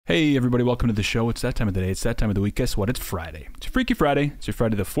Hey everybody, welcome to the show. It's that time of the day. It's that time of the week. Guess what? It's Friday. It's Freaky Friday. It's your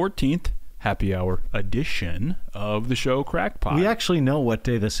Friday the 14th happy hour edition of the show Crackpot. We actually know what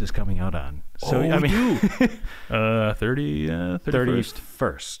day this is coming out on. So we do. 31st.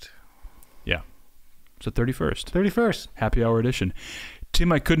 31st. Yeah. It's the 31st. 31st. Happy hour edition.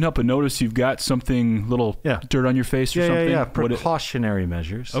 Tim, I couldn't help but notice you've got something, little dirt on your face or something. Yeah. Precautionary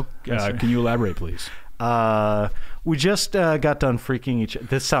measures. Oh, can you elaborate, please? We just got done freaking each other.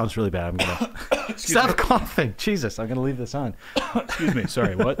 This sounds really bad. I'm going to stop coughing. Jesus, I'm going to leave this on. Excuse me.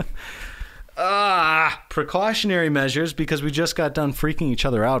 Sorry, what? Precautionary measures because we just got done freaking each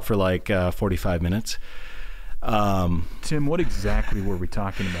other out for like 45 minutes. Tim, what exactly were we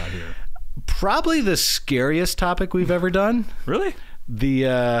talking about here? Probably the scariest topic we've ever done. Really?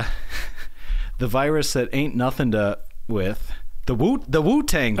 The virus that ain't nothing to with. The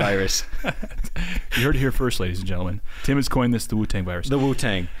Wu-Tang virus. You heard it here first, ladies and gentlemen. Tim has coined this the Wu-Tang virus. The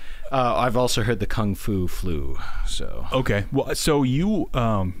Wu-Tang. I've also heard the Kung Fu flu. So okay. Well, so you,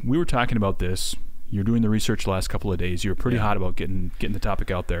 we were talking about this. You're doing the research the last couple of days. You were pretty hot about getting the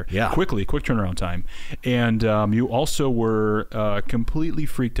topic out there. Yeah. Quick turnaround time. And you also were completely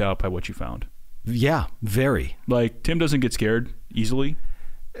freaked out by what you found. Yeah, very. Like, Tim doesn't get scared easily.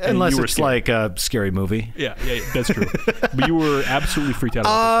 Unless it's like a scary movie. Yeah, that's true. But you were absolutely freaked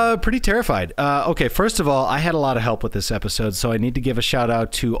out. Pretty terrified. Okay, first of all, I had a lot of help with this episode, so I need to give a shout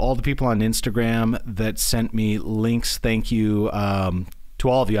out to all the people on Instagram that sent me links. Thank you to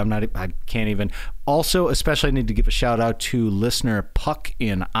all of you. I can't even. Also, especially I need to give a shout out to listener Puck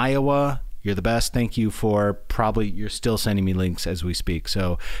in Iowa. You're the best. Thank you for you're still sending me links as we speak.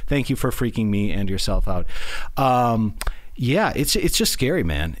 So thank you for freaking me and yourself out. Yeah, it's just scary,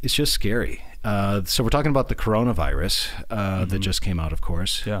 man. It's just scary. So we're talking about the coronavirus that just came out, of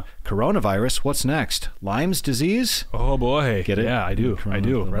course. Yeah. Coronavirus, what's next? Lyme's disease? Oh, boy. Get it? Yeah, I do. Right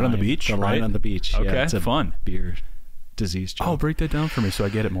on the beach, The right? line on the beach. Okay, yeah, it's a fun. Beer disease joke. Oh, break that down for me so I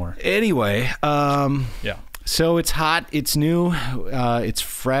get it more. Anyway, yeah. So it's hot, it's new, it's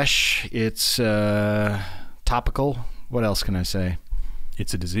fresh, it's topical. What else can I say?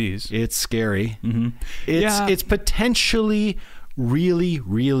 It's a disease. It's scary. Mm-hmm. It's potentially really,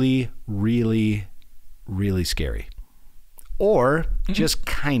 really, really, really scary. Or just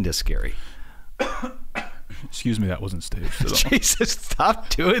kind of scary. Excuse me, that wasn't staged at all. Jesus, stop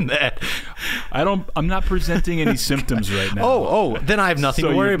doing that. I'm not presenting any symptoms right now. Oh, then I have nothing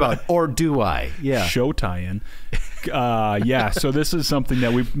to worry about. Or do I? Yeah. Show tie-in. So this is something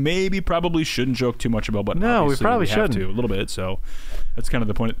that we probably shouldn't joke too much about, but no, we probably have shouldn't. to a little bit. So that's kind of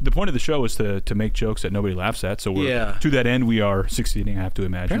the point. The point of the show is to make jokes that nobody laughs at. So to that end, we are succeeding, I have to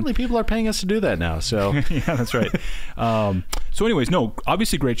imagine. Apparently people are paying us to do that now. So yeah, that's right. So anyways, no,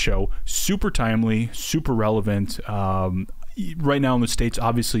 obviously great show. Super timely, super relevant. Right now in the States,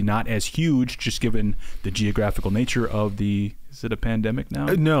 obviously not as huge, just given the geographical nature of the... Is it a pandemic now?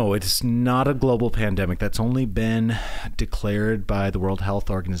 No, it's not a global pandemic. That's only been declared by the World Health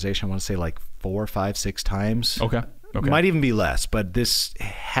Organization, I want to say like 4, 5, 6 times. Okay. Might even be less, but this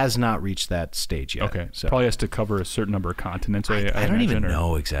has not reached that stage yet. Okay. So probably has to cover a certain number of continents, I don't even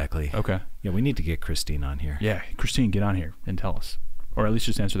know exactly. Okay. Yeah, we need to get Christine on here. Yeah, Christine, get on here and tell us. Or at least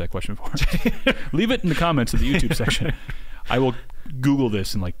just answer that question for us. Leave it in the comments of the YouTube section. I will Google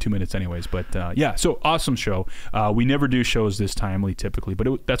this in like 2 minutes anyways. But yeah, so awesome show. We never do shows this timely typically,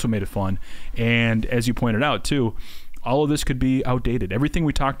 but that's what made it fun. And as you pointed out too, all of this could be outdated. Everything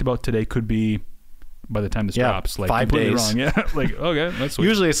we talked about today could be, by the time this drops, like 5 completely days. wrong. Yeah, like, okay, that's sweet.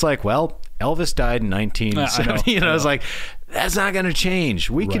 Usually it's like, well, Elvis died in 1970. It's like, that's not going to change.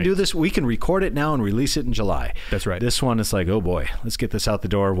 We can do this. We can record it now and release it in July. That's right. This one is like, oh boy, let's get this out the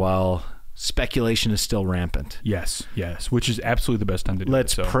door while speculation is still rampant. Yes, which is absolutely the best time to do it.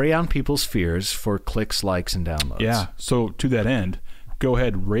 Let's prey on people's fears for clicks, likes, and downloads. Yeah, so to that end, go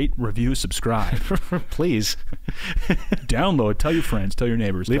ahead, rate, review, subscribe. Please. Download, tell your friends, tell your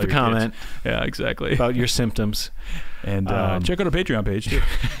neighbors. Leave a comment. Kids. Yeah, exactly. About your symptoms. And check out our Patreon page, too.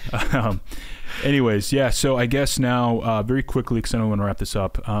 Anyways, yeah, so I guess now, very quickly, because I don't want to wrap this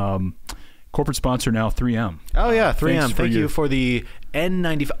up, corporate sponsor now, 3M. Oh, yeah, 3M. Thank you for the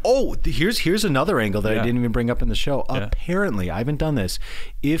N95. Oh, here's another angle that I didn't even bring up in the show. Yeah. Apparently, I haven't done this.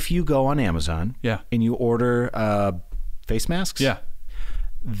 If you go on Amazon and you order face masks,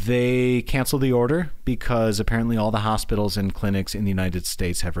 they cancel the order because apparently all the hospitals and clinics in the United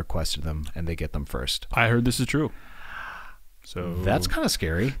States have requested them and they get them first. I heard this is true. So that's kind of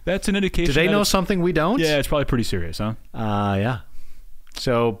scary. That's an indication. Do they know something we don't? Yeah, it's probably pretty serious, huh? Yeah.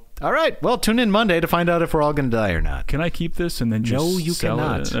 So, all right. Well, tune in Monday to find out if we're all going to die or not. Can I keep this and then just No, you sell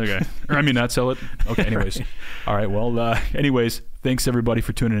cannot. It? Okay. Or, I mean, not sell it? Okay, anyways. All right, well, anyways, Thanks, everybody,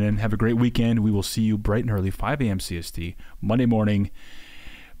 for tuning in. Have a great weekend. We will see you bright and early, 5 a.m. CST, Monday morning.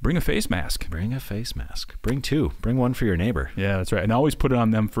 Bring a face mask. Bring a face mask. Bring two. Bring one for your neighbor. Yeah, that's right. And always put it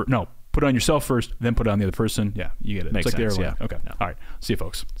on them put it on yourself first, then put it on the other person. Yeah, you get it. Makes it's like sense, the airline. yeah. Okay. Yeah. All right. See you,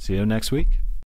 folks. See you next week.